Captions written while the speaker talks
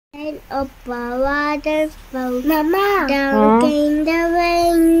kind of waterfall. Mama, down came the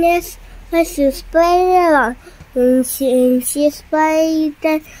rain, was a spider, and she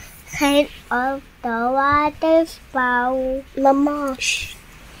spider kind of the waterfall. Mama,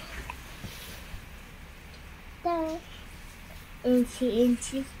 and she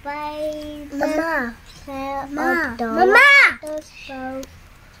spider, Mama, kind of the waterfall.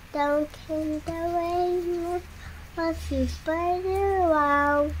 Down came the rain, was a spider,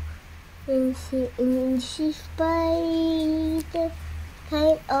 wow. And she spider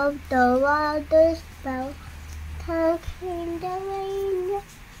kind of the water spout. Down came the rain,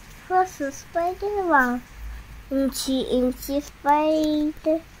 was a spider, wow. And she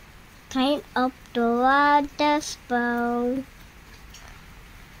spider kind of the water spout.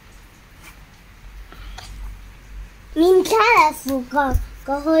 Mình khá là phù hợp,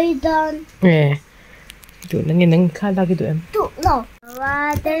 có hơi đơn. Nè, tụi nó nghe nắng khá đau cái tụi em. Tụi nó.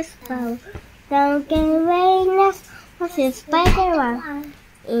 Water spout, down came rain, was a spider one.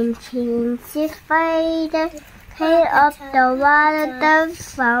 And she spider came up the water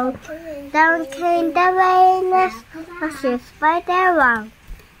spout. Down came the rain, was a spider one.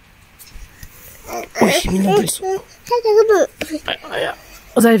 Ui, mình đang bị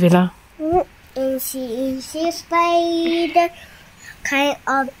dậy về là. And she spider kind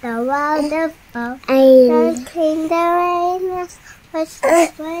of the waterfall. Down came the rain, was the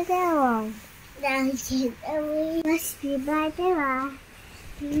spider one. Down came the rain, was the spider one.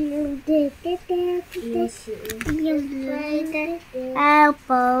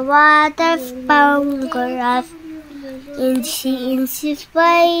 Apple waterfall grass. And she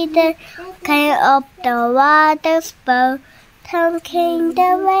spider kind of the waterfall. Down came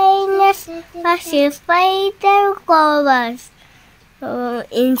the rain, was a spider chorus.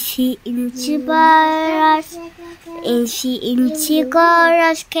 And she chorus, and she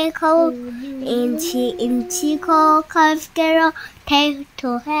chorus cackle, and she chorus carol, take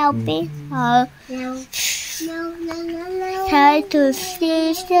to helping her. Try to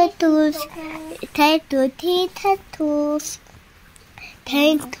see the tools, take to teeth the tools,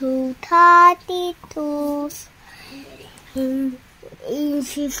 take to tatty tools. And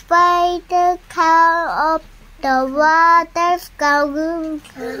she spider cow up the water skull,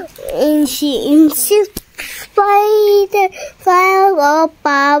 and she spider fell up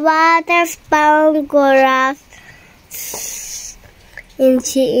a water spout grass. And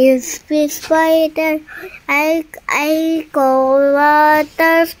she is spider I go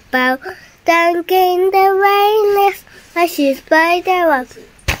water spout. Down came the rain, as she spider was.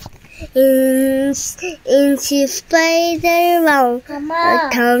 And she spider round.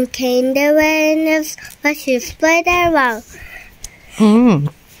 Down came the rain, but she spider round.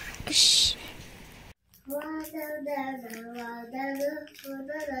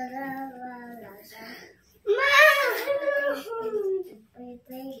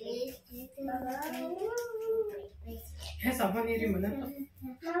 Hết sáu con đi đi mình nữa.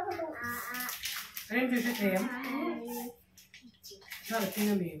 Em chưa thấy em. Sao lại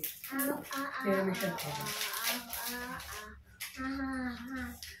tin mình? Thế mình sẽ học.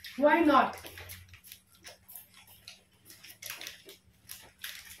 Why not?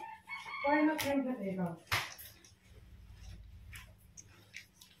 Why not em có thể học?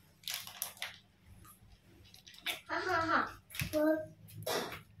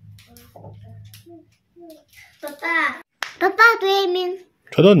 Papa, tụi em.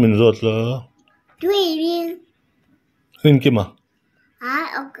 Cho đó mình ruột là. Tụi em. Hình kia mà.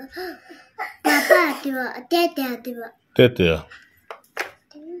 Ok. Papa, tụi Tete à? Tete à?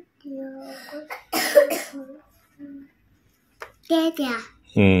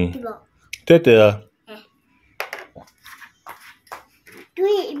 Tete à?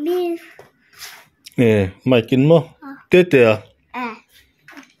 Tụi mình. Nè, mày kín mò. Tete à?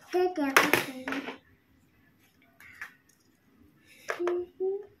 Tete à?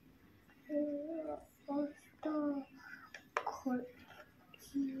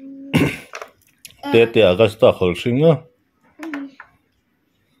 Tete à, gasta khol sinh á.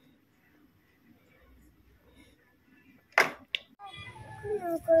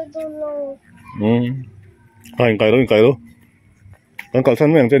 Hình cài đâu. Con cào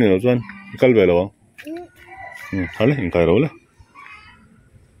săn mấy trên này nó chuan, cào về rồi. Thôi lấy hình cài rồi đấy.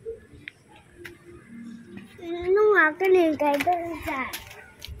 Nung à, cái này cài đơn giản.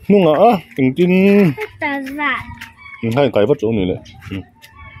 Nung à, tình tin. Rất là giản. Hai cài vắt chỗ này đấy.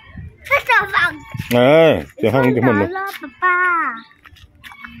 Rất là vàng. Nè, thì hai cái mình rồi. Papa.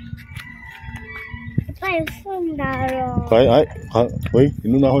 Papa không đào rồi. Cài ấy, wait,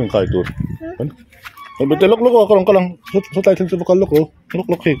 ini nak orang cài tu. Kan? Betul lok kalau số tay thêm số con lok rồi. lúc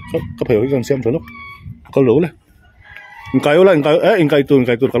khi có phải gần xem rồi lúc có lỗ này cái là cái tuần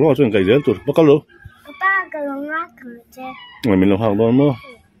cái lúc nào cái dễ tuần có lỗ ba cái lỗ ngắt thử chứ ngày mình làm hàng đó mà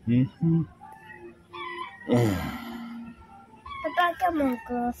ba cái một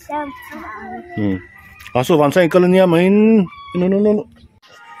cái xem à số vạn sai cái này mà no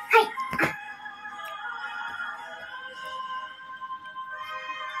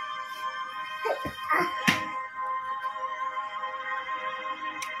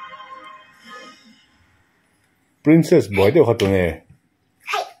Princess boy đều khát tuần này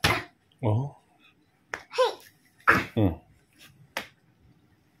oh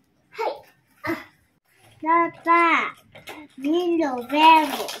ba mình đồ ven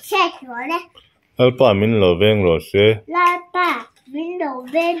bộ chết rồi đấy Alpa min lo veng lo se ba mình đồ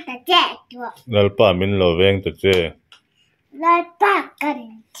ven ta chết rồi Alpa min lo veng ta che ba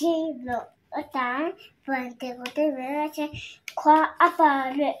cần chi lo ở tại phần tiền của tôi với chơi khoa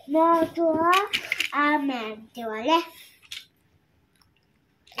apa luyện mô chúa amen chúa đấy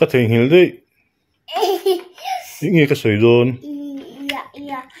có thể hiểu đấy những nghe cái sợi đồn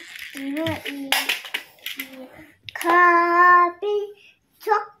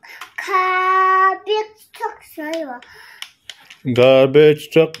garbage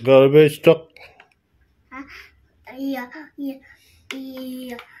truck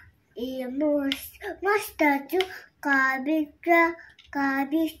master chú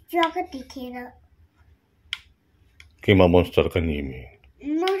garbage truck thì kia khi mà monster cái gì mi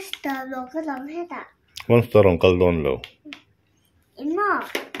monster lo cái lòng hết à monster ông kalon lo mà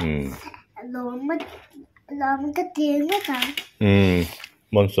lo mất cái tiếng đó cả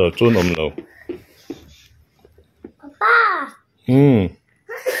monster chun lo ba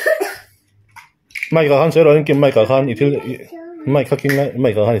mai cả han sẽ rồi nhưng mai cả han ít mai cả kinh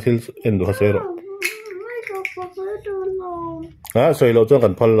mai cả han ít end được sẽ rồi à sợi lo cho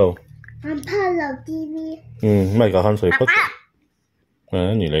gần phân lo TV mai cả han sợi phất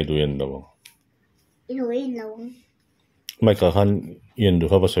à nhìn lại đuôi end đâu mai cả han end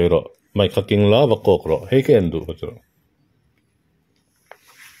được apa sợi rồi mai cả kinh lá và cọc rồi hay cái end được rồi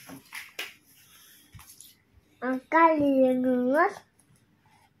cái gì nữa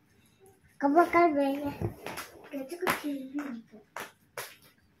có một cái về cái gì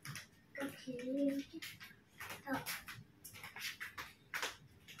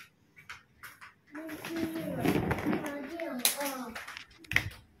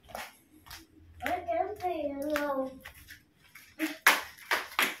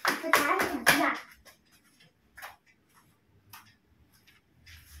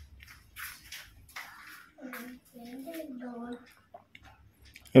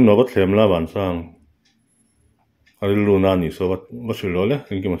em nói có thêm là bản sang hay luna ni so what should lo le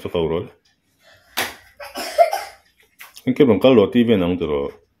cái mà sao rồi cái bằng cái lỗ tivi nang rồi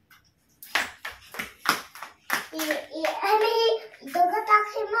rồi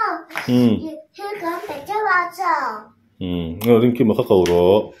cái mà sao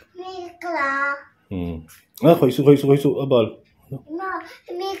rồi à khơi su abal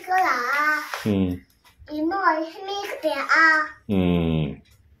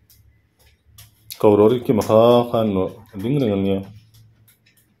cầu rồi cái mà khan nó đứng đây anh nhá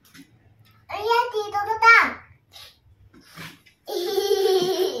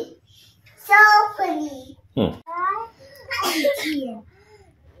so funny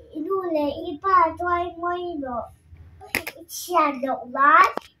nu le ipa toy moi lo chia động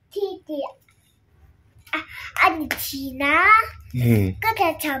lát thì anh chỉ na có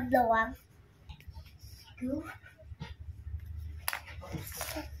thể chầm đồ ăn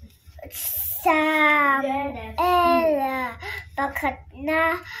Samuel bakit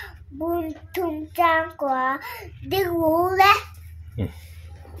na buntong trang kwa di huli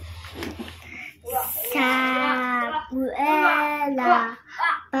Samuel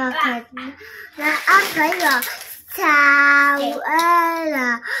bakit na akay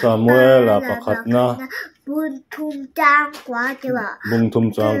Samuel bakit na buntong trang quả chứ ạ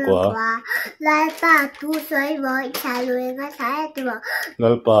buntong trang quả lại ba tu sấy với trái lưỡi ngay trái chứ ạ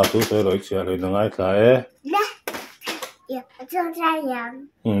lại ba tu sấy với trái lưỡi ngay trái nè trong trái yam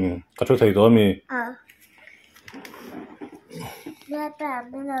cái chỗ thấy đó mi lại ba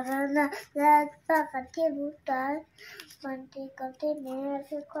mình lại ba cái thiên bút toán mình thì có thể nhớ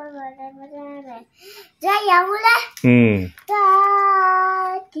sự quan vào đây mà ra này trái yam luôn ta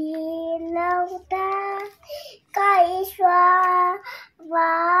thì lâu ta cái xoa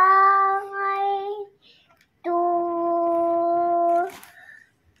và ngay tu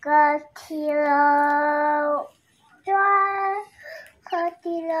cái thì lâu xoa cái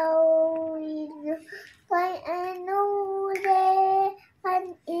thì lâu cái anh nuôi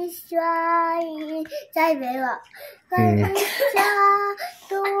Israel trái về vợ con Israel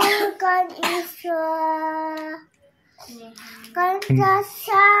tu con Israel con ra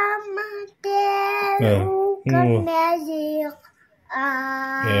sama telu con magic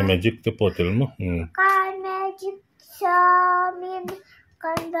magic te potel mo con magic samin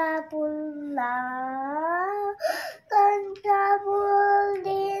con babula con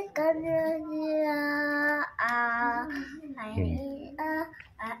babuli con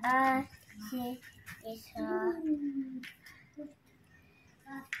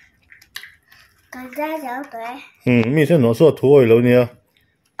con ra giáo tuổi mi sẽ nói số thua rồi nè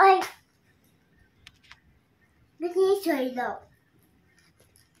ơi cái gì chơi đâu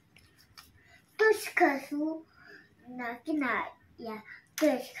tôi sẽ số là cái này ya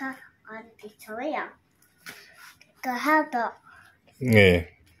tôi sẽ ăn cái chơi à cái hạt đó nghe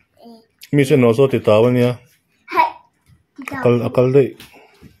mi sẽ nói số thì tao nè hay akal đấy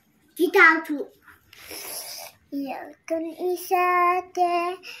đi tao thu ya con isa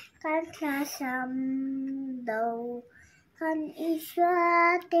te con sa sam đâu con isa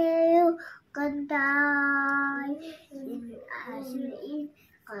te con dai in asin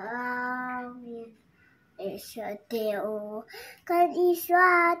con isa te con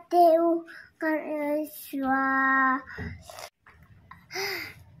isa te con isa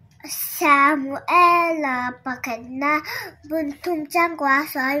Samuel pakatna buntum trang quá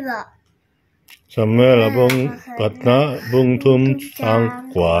soi vợ Samuel là bông cắt na bông thum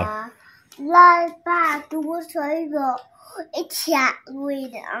trang quả lai ba tu soi vợ ít chả người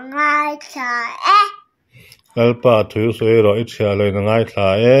ngay chả alpa thuy soi rồi ít xia lời ngay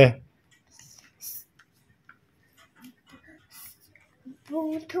thà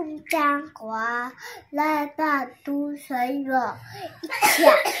bung thum trang quá lai ba tu soi vợ ít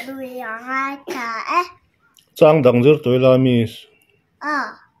chả người ngay chả trang đằng dưới tuổi là mi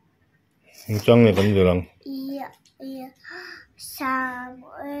trang này cần gì lắm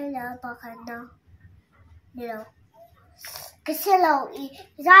Samuel pakatna đi đâu cái xe lầu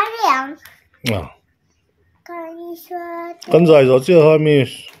dài miệng cần dài rồi chưa hả mi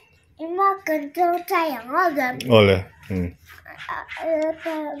em mà cần trâu trai ở ngõ gần ole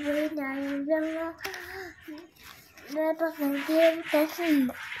ta với nhà dân nó ta cần thêm cái gì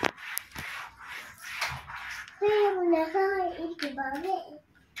phim này hơi ít thì bảo vệ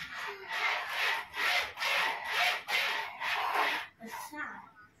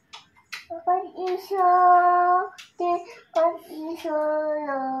con iso te con iso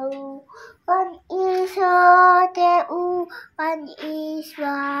lâu con iso te u con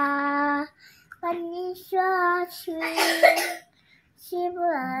iso chi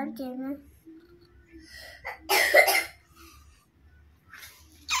bữa ăn chén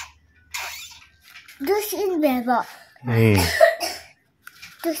tôi xin về vợ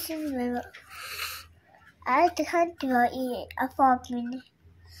tôi xin về vợ ai thì không thừa ý ở phòng mình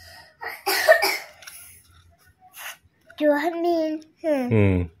chúa mình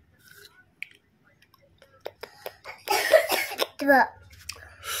vợ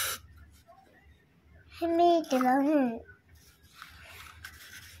mình thì là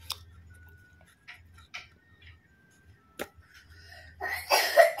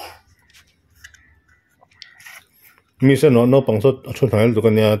mi sẽ nó bằng số chuột này được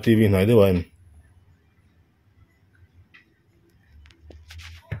cái nhà tivi này đấy vậy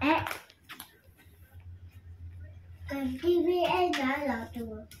cái tivi em đã là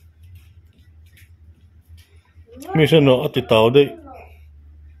được mi sẽ nó thì tao đấy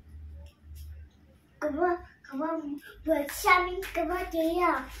cái vừa xem cái gì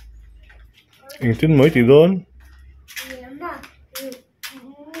à anh tin mấy tỷ đô mà mình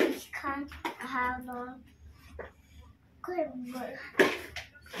看好了快乐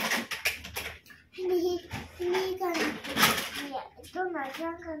你看你都哪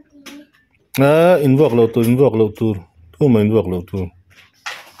张看 TV invoke lâu tu thu mình invoke lâu tu